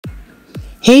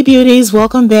Hey beauties,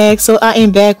 welcome back. So I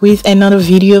am back with another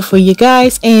video for you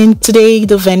guys, and today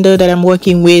the vendor that I'm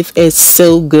working with is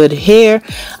Sogoodhair.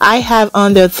 I have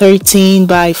on the 13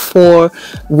 by 4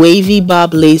 wavy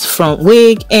bob lace front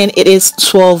wig, and it is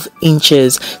 12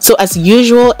 inches. So as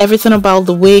usual, everything about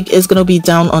the wig is going to be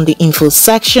down on the info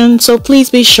section, so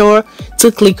please be sure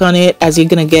to click on it as you're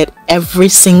going to get every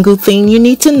single thing you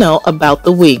need to know about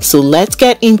the wig. So let's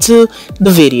get into the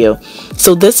video.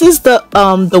 So this is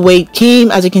the way it came.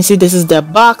 As you can see, this is the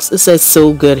box. It says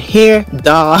Sogoodhair,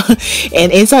 duh.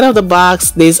 And inside of the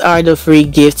box, these are the free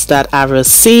gifts that I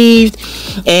received.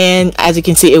 And as you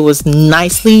can see, it was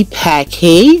nicely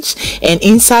packaged. And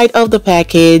inside of the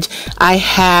package, I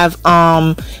have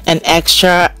an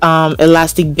extra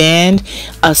elastic band,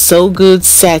 a Sogood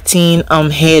satin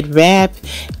head wrap,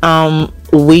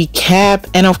 wig cap,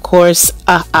 and of course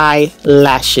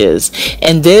eyelashes.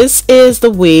 And this is the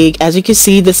wig. As you can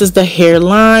see, this is the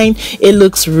hairline. It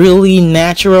looks really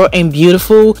natural and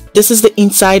beautiful. This is the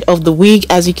inside of the wig.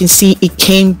 As you can see, it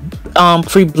came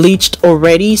pre-bleached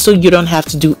already, so you don't have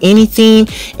to do anything.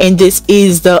 And this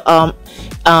is the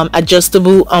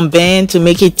adjustable band to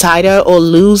make it tighter or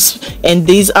loose, and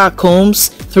these are combs,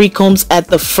 3 combs at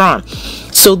the front.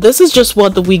 So this is just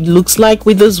what the wig looks like.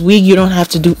 With this wig, you don't have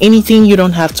to do anything. You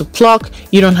don't have to pluck,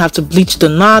 you don't have to bleach the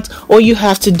knot. All you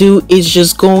have to do is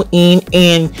just go in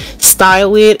and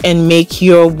style it and make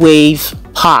your wave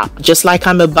pop, just like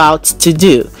I'm about to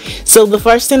do. So the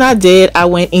first thing I did, I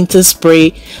went in to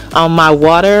spray my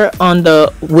water on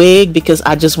the wig because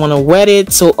I just want to wet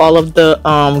it, so all of the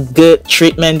good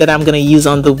treatment that I'm going to use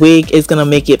on the wig is going to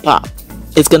make it pop.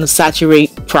 It's going to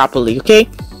saturate properly. Okay,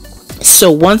 so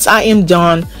once I am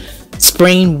done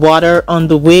spraying water on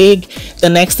the wig, the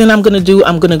next thing I'm going to do,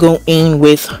 I'm going to go in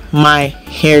with my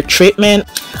hair treatment.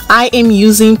 I am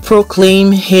using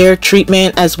Proclaim hair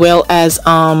treatment as well as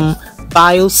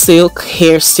Bio Silk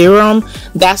hair serum.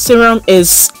 That serum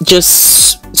is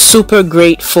just super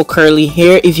great for curly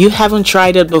hair. If you haven't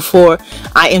tried it before,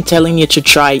 I am telling you to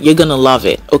try it. You're gonna love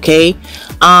it. Okay,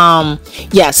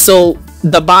 yeah, so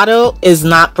the bottle is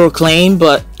not Proclaim,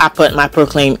 but I put my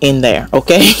Proclaim in there.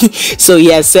 Okay, so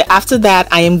yes, so after that,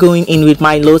 I am going in with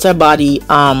my Lotta Body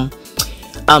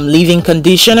leave-in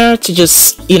conditioner to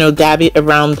just, you know, dab it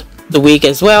around the wig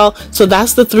as well. So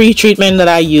that's the 3 treatment that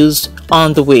I used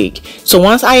on the wig. So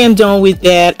once I am done with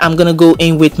that, I'm gonna go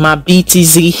in with my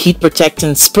BTZ heat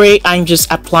protectant spray. I'm just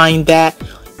applying that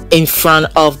in front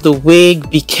of the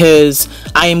wig because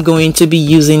I am going to be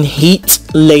using heat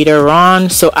later on,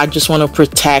 so I just want to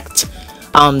protect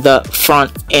the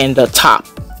front and the top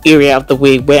area of the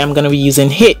wig where I'm going to be using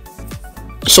heat.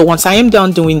 So once I am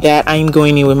done doing that, I am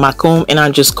going in with my comb and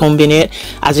I'm just combing it.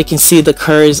 As you can see, the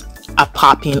curls are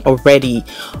popping already.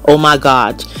 Oh my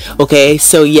god. Okay,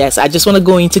 so yes, I just want to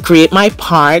go in to create my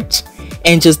part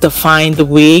and just define the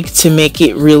wig to make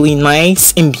it really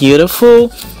nice and beautiful.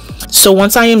 So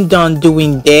once I am done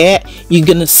doing that, you're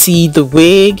gonna see the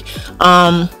wig.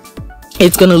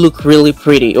 It's gonna look really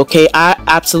pretty. Okay, I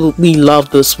absolutely love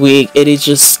this wig.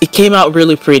 It came out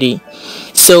really pretty.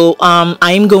 So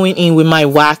I am going in with my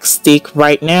wax stick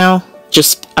right now,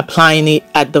 just applying it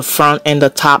at the front and the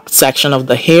top section of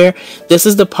the hair. This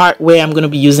is the part where I'm going to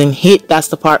be using heat. That's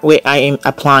the part where I am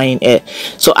applying it.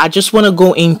 So I just want to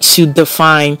go in to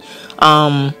define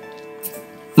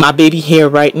my baby hair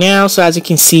right now. So as you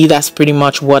can see, that's pretty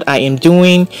much what I am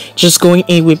doing. Just going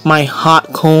in with my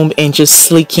hot comb and just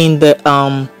slicking the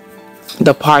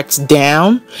parts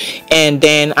down, and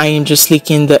then I am just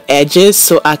slicking the edges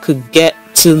so I could get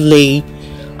to lay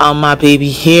my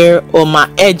baby hair on my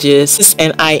edges,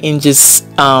 and I am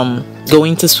just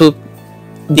going to swoop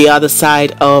the other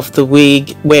side of the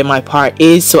wig where my part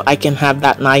is so I can have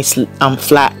that nice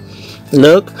flat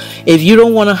look. If you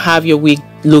don't want to have your wig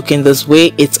looking this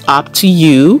way, it's up to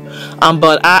you,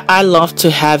 but I love to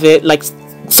have it. Like,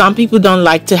 some people don't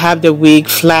like to have their wig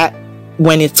flat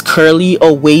when it's curly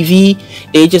or wavy.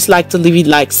 They just like to leave it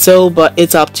like so, but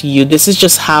it's up to you. This is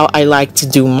just how I like to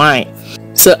do mine.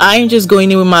 So I'm just going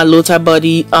in with my Lotta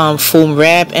Body foam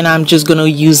wrap, and I'm just gonna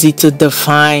use it to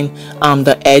define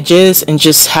the edges and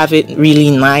just have it really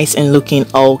nice and looking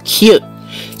all cute.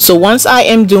 So once I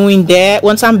am doing that,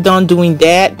 once I'm done doing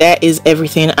that, that is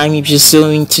everything I'm just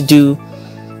going to do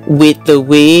with the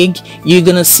wig. You're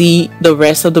gonna see the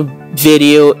rest of the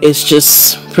video is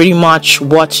just pretty much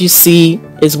what you see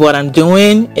is what I'm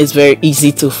doing. It's very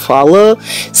easy to follow.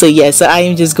 So yes, so I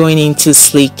am just going in to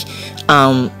sleek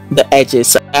the edges.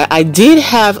 So I did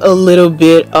have a little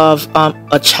bit of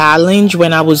a challenge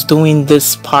when I was doing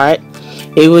this part.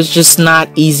 It was just not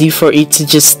easy for it to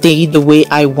just stay the way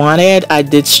I wanted. I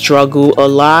did struggle a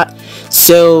lot.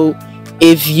 So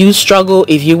if you struggle,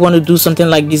 if you want to do something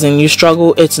like this and you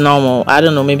struggle, it's normal. I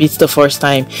don't know, maybe it's the first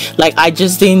time. Like, I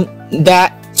just didn't,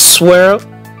 that swirl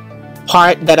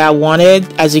part that I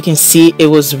wanted, as you can see, it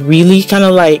was really kind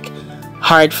of like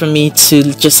hard for me to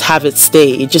just have it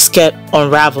stay. It just kept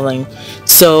unraveling.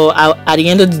 So at the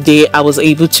end of the day, I was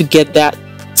able to get that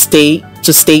stay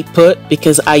put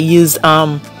because I used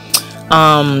gel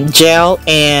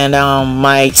and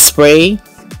my spray,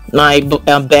 my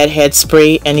bed head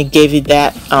spray, and it gave it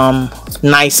that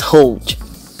nice hold.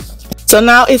 So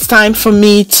now it's time for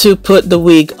me to put the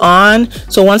wig on.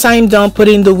 So once I am done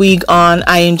putting the wig on,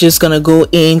 I am just gonna go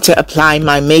in to apply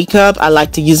my makeup. I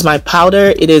like to use my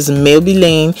powder. It is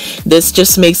Maybelline. This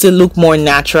just makes it look more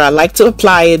natural. I like to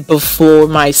apply it before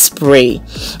my spray.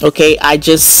 Okay, I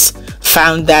just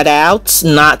found that out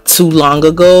not too long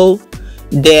ago,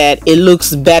 that it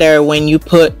looks better when you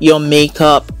put your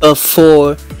makeup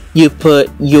before you put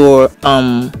your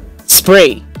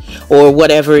spray or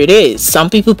whatever it is. Some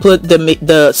people put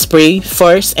the spray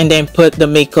first and then put the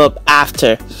makeup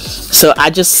after. So I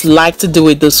just like to do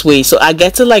it this way. So I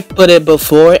get to like put it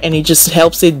before, and it just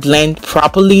helps it blend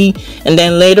properly, and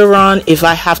then later on, if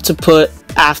I have to put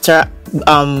after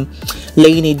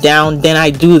laying it down, then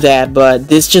I do that. But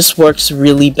this just works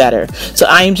really better. So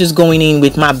I am just going in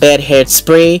with my bed head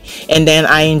spray, and then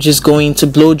I am just going to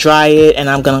blow dry it, and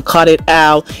I'm gonna cut it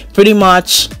out pretty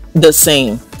much the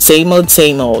same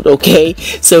old. Okay,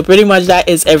 so pretty much that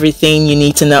is everything you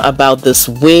need to know about this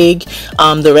wig.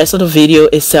 The rest of the video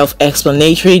is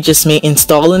self-explanatory, just me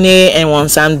installing it, and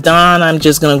once I'm done, I'm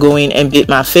just gonna go in and bit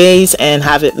my face and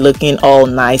have it looking all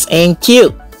nice and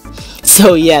cute.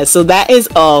 So yeah, so that is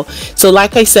all. So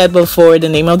like I said before, the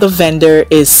name of the vendor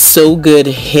is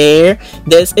Sogoodhair.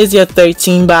 This is your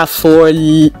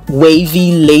 13x4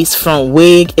 wavy lace front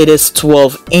wig. It is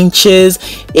 12 inches.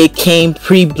 It came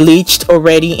pre-bleached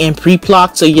already and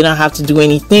pre-plucked, so you don't have to do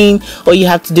anything. All you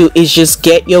have to do is just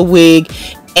get your wig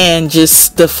and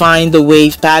just define the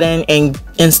wave pattern and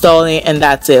install it, and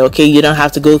that's it. Okay, you don't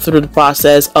have to go through the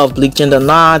process of bleaching the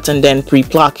knots and then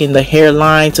pre-plucking the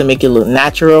hairline to make it look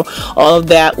natural. All of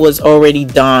that was already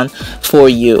done for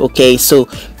you. Okay, so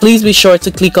please be sure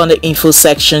to click on the info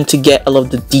section to get all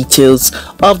of the details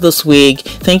of this wig.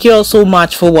 Thank you all so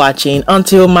much for watching.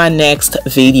 Until my next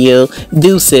video,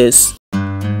 deuces.